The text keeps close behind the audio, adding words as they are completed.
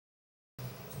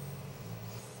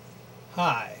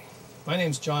Hi, my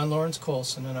name is John Lawrence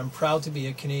Colson and I'm proud to be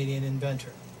a Canadian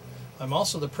inventor. I'm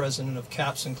also the president of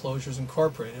Caps and Closures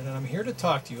Incorporated, and I'm here to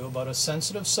talk to you about a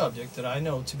sensitive subject that I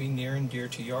know to be near and dear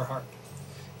to your heart.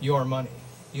 Your money.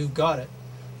 You've got it.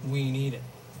 We need it.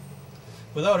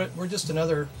 Without it, we're just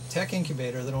another tech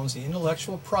incubator that owns the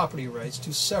intellectual property rights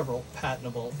to several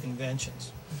patentable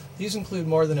inventions. These include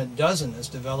more than a dozen as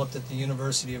developed at the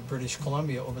University of British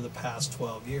Columbia over the past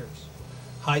 12 years.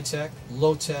 High-tech,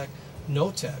 low-tech,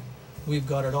 no-tech, we've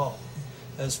got it all.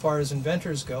 As far as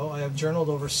inventors go, I have journaled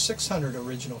over 600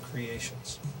 original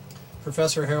creations.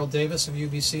 Professor Harold Davis of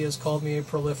UBC has called me a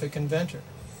prolific inventor.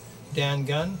 Dan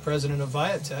Gunn, president of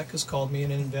Viatech, has called me an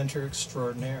inventor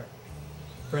extraordinaire.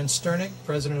 Brent Sternig,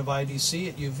 president of IDC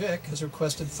at UVic, has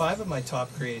requested 5 of my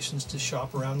top creations to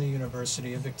shop around the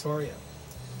University of Victoria.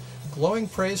 Glowing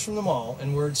praise from them all,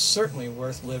 and words certainly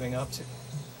worth living up to.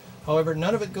 However,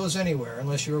 none of it goes anywhere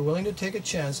unless you are willing to take a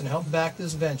chance and help back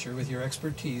this venture with your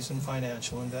expertise and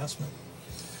financial investment.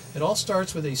 It all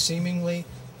starts with a seemingly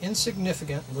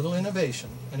insignificant little innovation,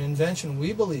 an invention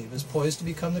we believe is poised to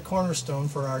become the cornerstone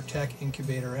for our tech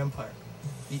incubator empire,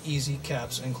 the Easy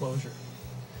Caps Enclosure.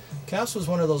 Caps was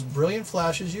one of those brilliant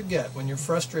flashes you get when you're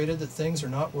frustrated that things are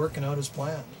not working out as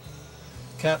planned.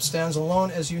 Caps stands alone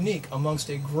as unique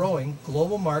amongst a growing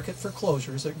global market for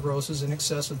closures that grosses in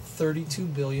excess of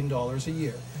 $32 billion a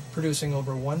year, producing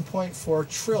over 1.4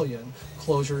 trillion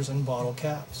closures and bottle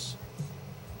caps.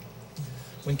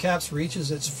 When Caps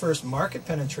reaches its first market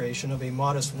penetration of a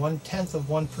modest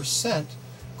 0.1%,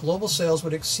 global sales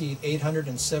would exceed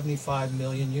 875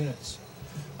 million units.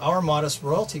 Our modest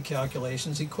royalty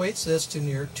calculations equates this to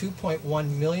near $2.1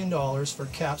 million for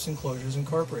Caps and Closures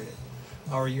Incorporated.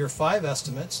 Our Year 5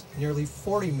 estimates, nearly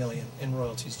 $40 million in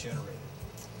royalties generated.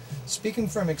 Speaking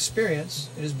from experience,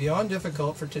 it is beyond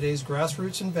difficult for today's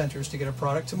grassroots inventors to get a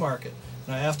product to market,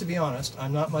 and I have to be honest,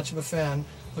 I'm not much of a fan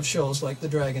of shows like The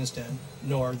Dragon's Den,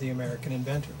 nor The American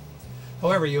Inventor.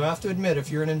 However, you have to admit, if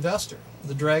you're an investor,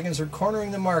 the Dragons are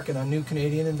cornering the market on new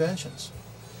Canadian inventions.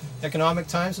 Economic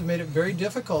times have made it very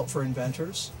difficult for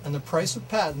inventors, and the price of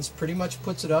patents pretty much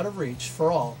puts it out of reach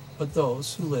for all but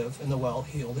those who live in the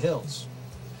well-heeled hills.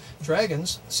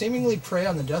 Dragons seemingly prey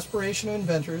on the desperation of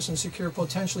inventors and secure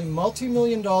potentially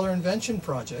multi-million-dollar invention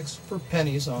projects for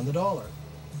pennies on the dollar.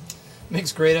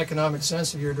 Makes great economic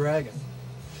sense if you're a dragon.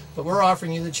 But we're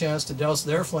offering you the chance to douse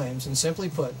their flames and, simply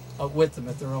put, outwit them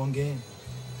at their own game.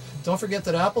 Don't forget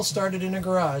that Apple started in a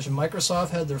garage and Microsoft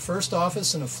had their first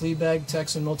office in a flea-bag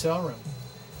Texan motel room.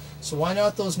 So why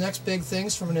not those next big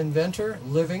things from an inventor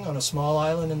living on a small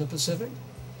island in the Pacific?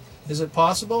 Is it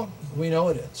possible? We know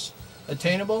it is.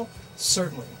 Attainable?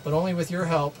 Certainly, but only with your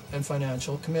help and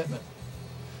financial commitment.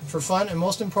 For fun and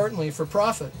most importantly for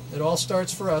profit, it all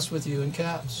starts for us with you and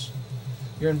Caps.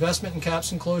 Your investment in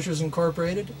Caps and Closures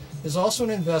Incorporated is also an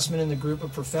investment in the group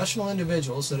of professional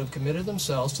individuals that have committed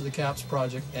themselves to the Caps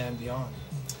project and beyond.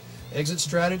 Exit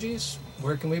strategies?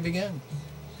 Where can we begin?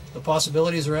 The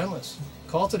possibilities are endless.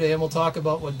 Call today and we'll talk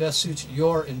about what best suits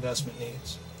your investment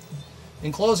needs.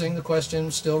 In closing, the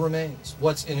question still remains,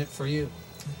 what's in it for you?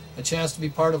 A chance to be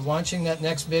part of launching that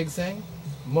next big thing?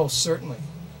 Most certainly.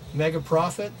 Mega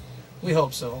profit? We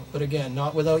hope so, but again,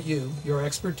 not without you, your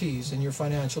expertise, and your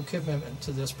financial commitment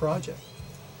to this project.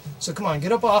 So come on,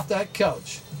 get up off that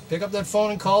couch. Pick up that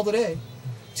phone and call today.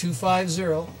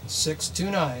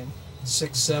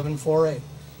 250-629-6748.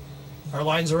 Our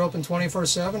lines are open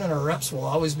 24/7 and our reps will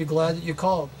always be glad that you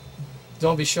called.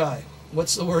 Don't be shy.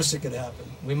 What's the worst that could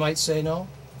happen? We might say no?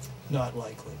 Not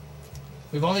likely.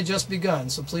 We've only just begun,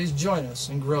 so please join us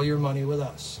and grow your money with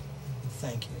us.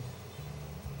 Thank you.